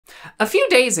A few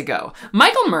days ago,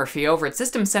 Michael Murphy over at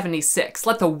System 76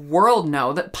 let the world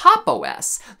know that Pop!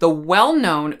 OS, the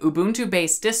well-known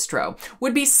Ubuntu-based distro,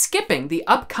 would be skipping the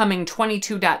upcoming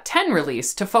 22.10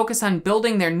 release to focus on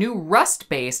building their new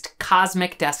Rust-based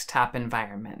Cosmic desktop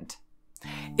environment.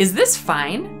 Is this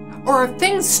fine? Or are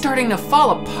things starting to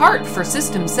fall apart for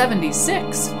System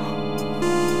 76?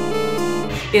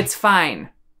 It's fine.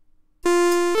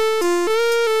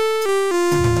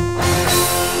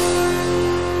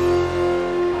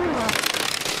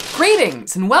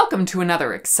 Greetings and welcome to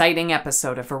another exciting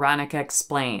episode of Veronica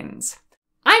Explains.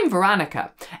 I'm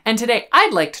Veronica, and today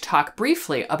I'd like to talk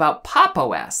briefly about Pop!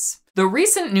 OS, the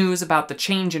recent news about the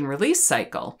change in release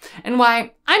cycle, and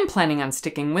why I'm planning on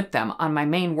sticking with them on my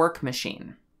main work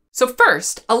machine. So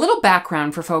first, a little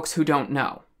background for folks who don't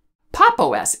know. Pop!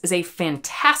 OS is a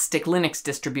fantastic Linux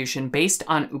distribution based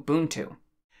on Ubuntu.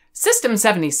 System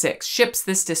 76 ships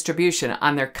this distribution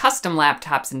on their custom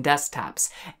laptops and desktops,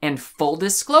 and full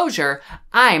disclosure,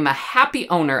 I'm a happy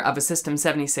owner of a System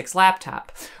 76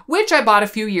 laptop, which I bought a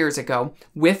few years ago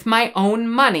with my own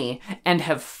money and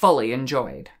have fully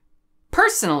enjoyed.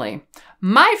 Personally,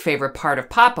 my favorite part of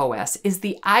Pop! OS is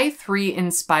the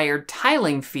i3-inspired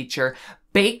tiling feature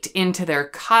baked into their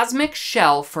Cosmic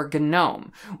shell for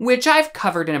GNOME, which I've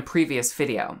covered in a previous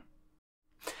video.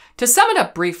 To sum it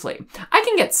up briefly, I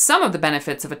can get some of the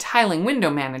benefits of a tiling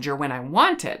window manager when I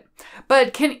want it,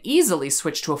 but can easily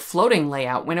switch to a floating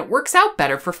layout when it works out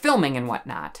better for filming and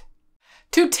whatnot.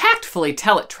 To tactfully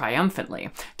tell it triumphantly,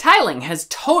 tiling has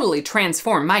totally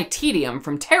transformed my tedium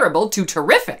from terrible to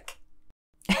terrific.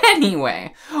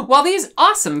 Anyway, while these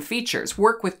awesome features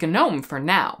work with GNOME for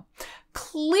now,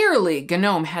 clearly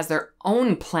GNOME has their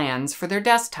own plans for their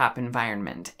desktop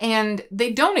environment, and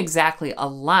they don't exactly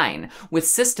align with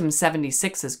System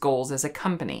 76's goals as a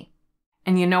company.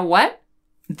 And you know what?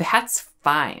 That's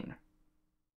fine.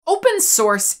 Open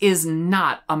source is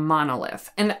not a monolith,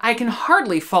 and I can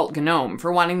hardly fault GNOME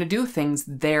for wanting to do things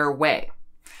their way.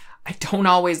 I don't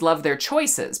always love their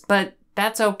choices, but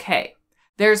that's okay.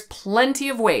 There's plenty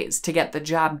of ways to get the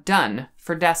job done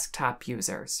for desktop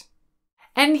users.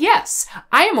 And yes,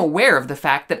 I am aware of the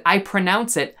fact that I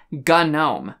pronounce it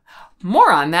GNOME. More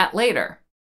on that later.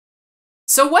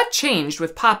 So what changed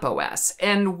with Pop! OS,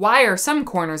 and why are some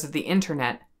corners of the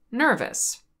internet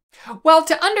nervous? Well,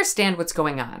 to understand what's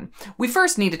going on, we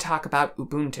first need to talk about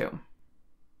Ubuntu.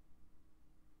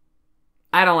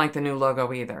 I don't like the new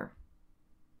logo either.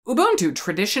 Ubuntu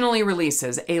traditionally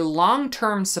releases a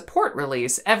long-term support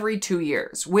release every 2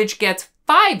 years, which gets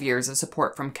 5 years of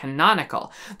support from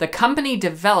Canonical, the company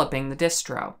developing the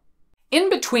distro.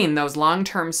 In between those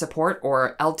long-term support,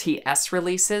 or LTS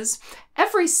releases,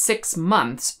 every 6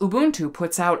 months, Ubuntu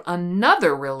puts out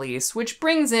another release which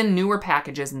brings in newer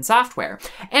packages and software,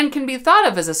 and can be thought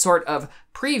of as a sort of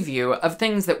preview of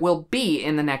things that will be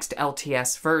in the next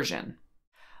LTS version.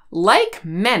 Like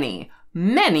many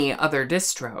other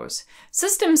distros,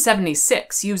 System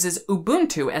 76 uses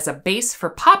Ubuntu as a base for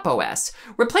Pop! OS,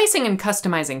 replacing and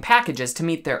customizing packages to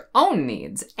meet their own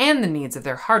needs and the needs of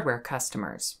their hardware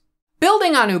customers.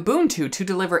 Building on Ubuntu to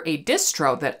deliver a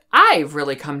distro that I've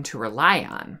really come to rely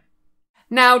on.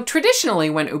 Now, traditionally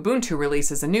when Ubuntu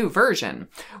releases a new version,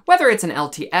 whether it's an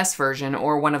LTS version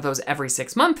or one of those every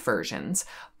 6-month versions,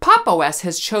 Pop! OS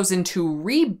has chosen to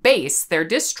rebase their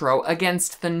distro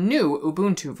against the new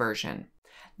Ubuntu version.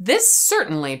 This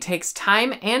certainly takes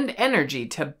time and energy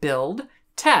to build,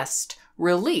 test,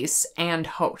 release, and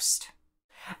host.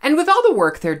 And with all the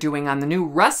work they're doing on the new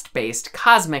Rust-based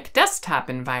Cosmic desktop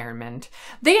environment,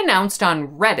 they announced on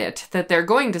Reddit that they're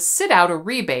going to sit out a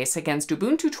rebase against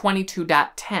Ubuntu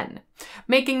 22.10,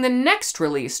 making the next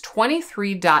release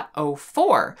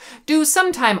 23.04 due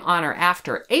sometime on or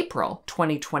after April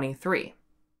 2023.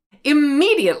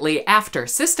 Immediately after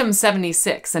System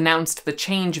 76 announced the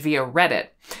change via Reddit,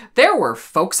 there were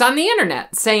folks on the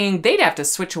internet saying they'd have to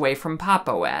switch away from Pop!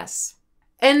 OS.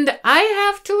 And I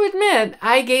have to admit,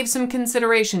 I gave some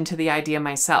consideration to the idea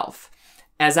myself,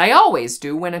 as I always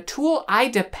do when a tool I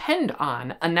depend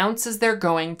on announces they're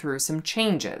going through some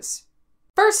changes.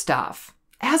 First off,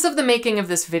 as of the making of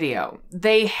this video,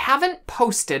 they haven't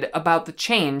posted about the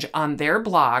change on their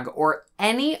blog or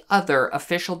any other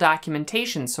official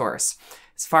documentation source,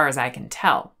 as far as I can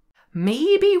tell.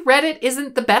 Maybe Reddit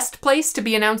isn't the best place to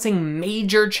be announcing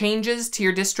major changes to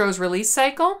your distro's release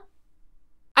cycle?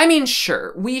 I mean,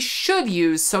 sure, we should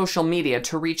use social media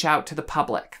to reach out to the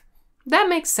public. That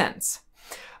makes sense.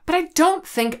 But I don't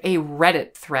think a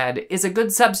Reddit thread is a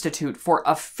good substitute for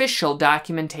official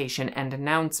documentation and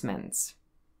announcements.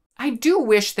 I do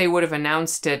wish they would have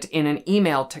announced it in an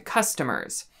email to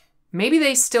customers. Maybe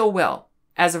they still will.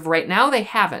 As of right now, they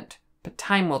haven't, but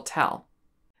time will tell.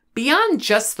 Beyond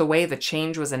just the way the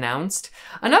change was announced,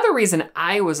 another reason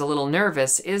I was a little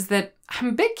nervous is that I'm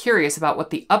a bit curious about what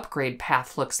the upgrade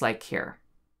path looks like here.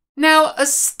 Now,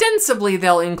 ostensibly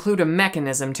they'll include a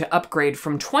mechanism to upgrade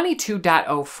from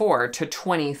 22.04 to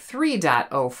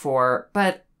 23.04,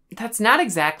 but that's not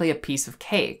exactly a piece of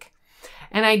cake.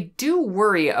 And I do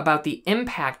worry about the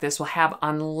impact this will have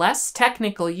on less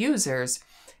technical users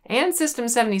and System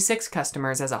 76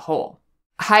 customers as a whole.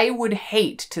 I would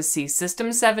hate to see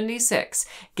System 76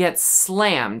 get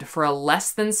slammed for a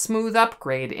less than smooth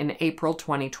upgrade in April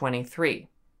 2023.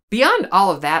 Beyond all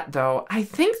of that, though, I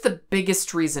think the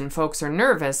biggest reason folks are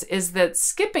nervous is that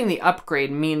skipping the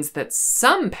upgrade means that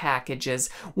some packages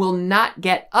will not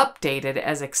get updated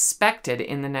as expected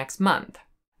in the next month.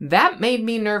 That made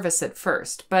me nervous at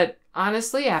first, but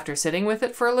honestly, after sitting with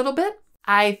it for a little bit,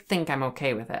 I think I'm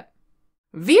okay with it.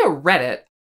 Via Reddit,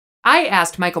 I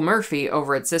asked Michael Murphy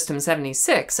over at System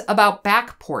 76 about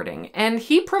backporting, and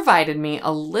he provided me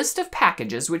a list of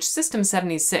packages which System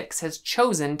 76 has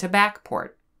chosen to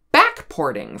backport.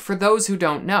 Backporting, for those who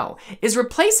don't know, is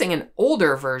replacing an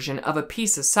older version of a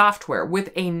piece of software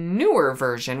with a newer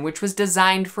version which was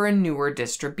designed for a newer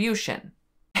distribution.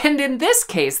 And in this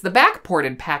case, the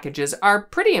backported packages are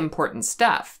pretty important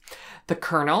stuff. The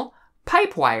kernel,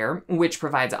 Pipewire, which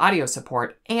provides audio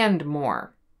support, and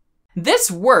more.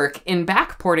 This work in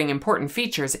backporting important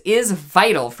features is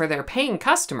vital for their paying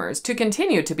customers to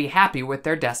continue to be happy with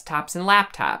their desktops and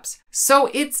laptops. So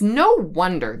it's no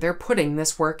wonder they're putting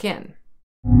this work in.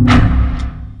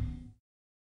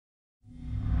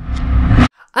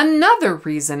 Another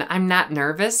reason I'm not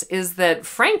nervous is that,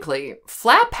 frankly,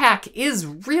 Flatpak is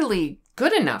really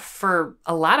good enough for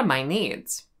a lot of my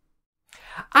needs.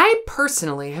 I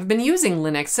personally have been using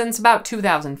Linux since about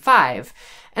 2005,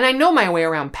 and I know my way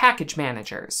around package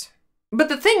managers. But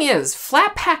the thing is,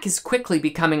 Flatpak is quickly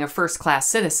becoming a first-class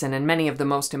citizen in many of the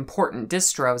most important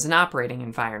distros and operating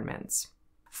environments.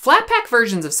 Flatpak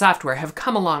versions of software have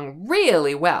come along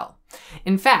really well.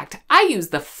 In fact, I use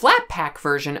the Flatpak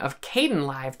version of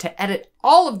Kdenlive to edit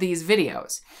all of these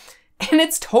videos, and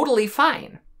it's totally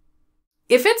fine.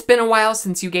 If it's been a while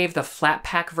since you gave the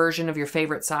Flatpak version of your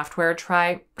favorite software a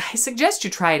try, I suggest you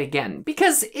try it again,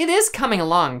 because it is coming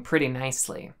along pretty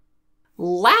nicely.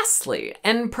 Lastly,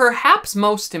 and perhaps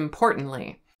most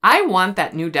importantly, I want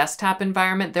that new desktop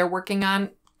environment they're working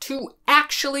on to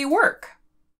actually work.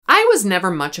 I was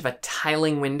never much of a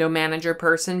tiling window manager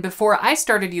person before I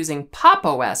started using Pop!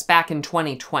 OS back in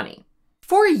 2020.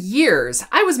 For years,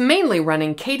 I was mainly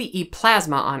running KDE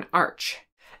Plasma on Arch.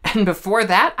 And before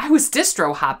that, I was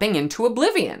distro hopping into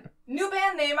oblivion. New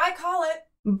band name, I call it.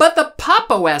 But the Pop!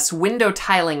 OS window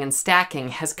tiling and stacking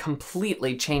has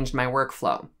completely changed my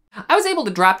workflow. I was able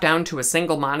to drop down to a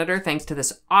single monitor thanks to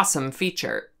this awesome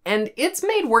feature, and it's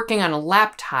made working on a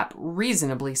laptop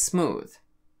reasonably smooth.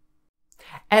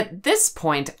 At this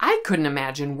point, I couldn't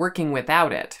imagine working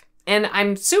without it, and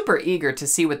I'm super eager to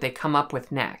see what they come up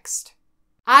with next.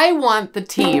 I want the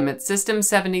team at System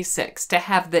 76 to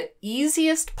have the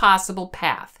easiest possible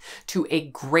path to a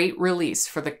great release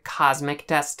for the cosmic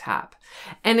desktop.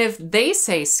 And if they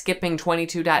say skipping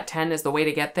 22.10 is the way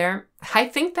to get there, I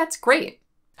think that's great.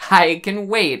 I can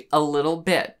wait a little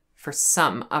bit for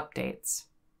some updates.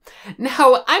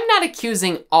 Now, I'm not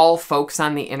accusing all folks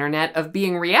on the internet of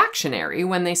being reactionary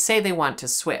when they say they want to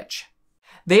switch.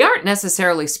 They aren't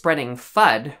necessarily spreading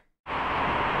FUD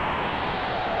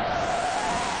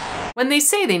when they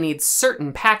say they need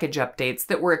certain package updates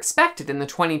that were expected in the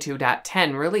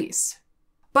 22.10 release.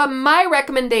 But my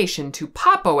recommendation to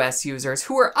Pop! OS users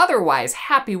who are otherwise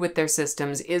happy with their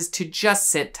systems is to just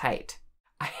sit tight.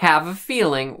 I have a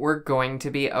feeling we're going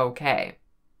to be okay.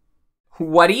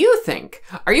 What do you think?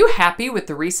 Are you happy with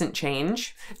the recent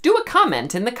change? Do a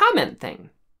comment in the comment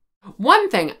thing. One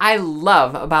thing I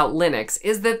love about Linux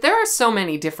is that there are so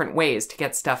many different ways to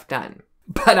get stuff done.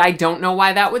 But I don't know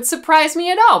why that would surprise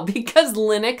me at all, because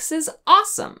Linux is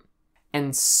awesome.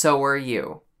 And so are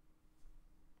you.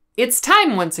 It's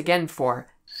time once again for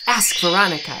Ask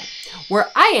Veronica, where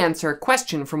I answer a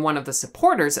question from one of the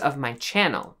supporters of my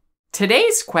channel.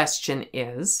 Today's question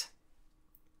is,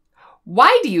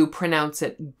 why do you pronounce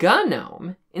it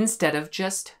GNOME instead of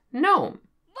just GNOME? 1, 2,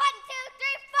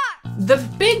 3, 4. The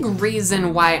big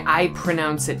reason why I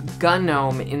pronounce it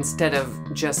GNOME instead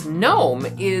of just GNOME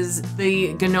is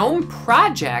the GNOME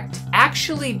project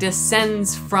actually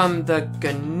descends from the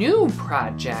GNU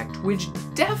project, which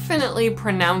definitely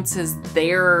pronounces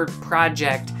their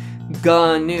project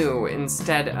GNU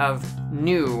instead of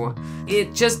new.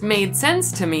 It just made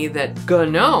sense to me that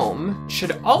GNOME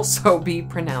should also be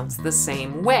pronounced the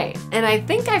same way. And I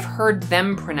think I've heard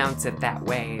them pronounce it that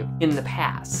way in the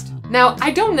past. Now,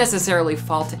 I don't necessarily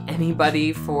fault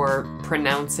anybody for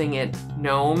pronouncing it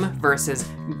gnome versus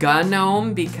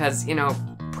gnome because, you know,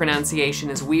 pronunciation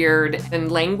is weird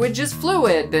and language is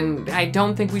fluid, and I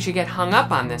don't think we should get hung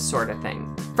up on this sort of thing.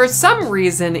 For some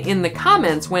reason, in the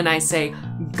comments when I say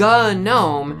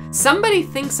gnome, somebody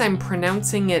thinks I'm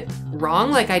pronouncing it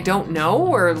wrong, like I don't know,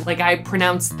 or like I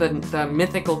pronounce the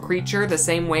mythical creature the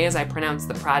same way as I pronounce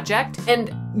the project.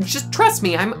 And just trust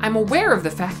me, I'm aware of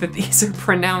the fact that these are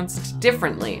pronounced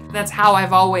differently. That's how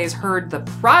I've always heard the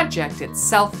project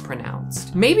itself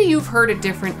pronounced. Maybe you've heard it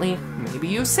differently, maybe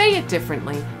you say it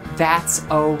differently, that's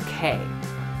okay.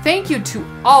 Thank you to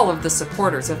all of the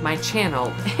supporters of my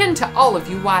channel and to all of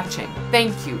you watching.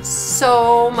 Thank you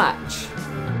so much.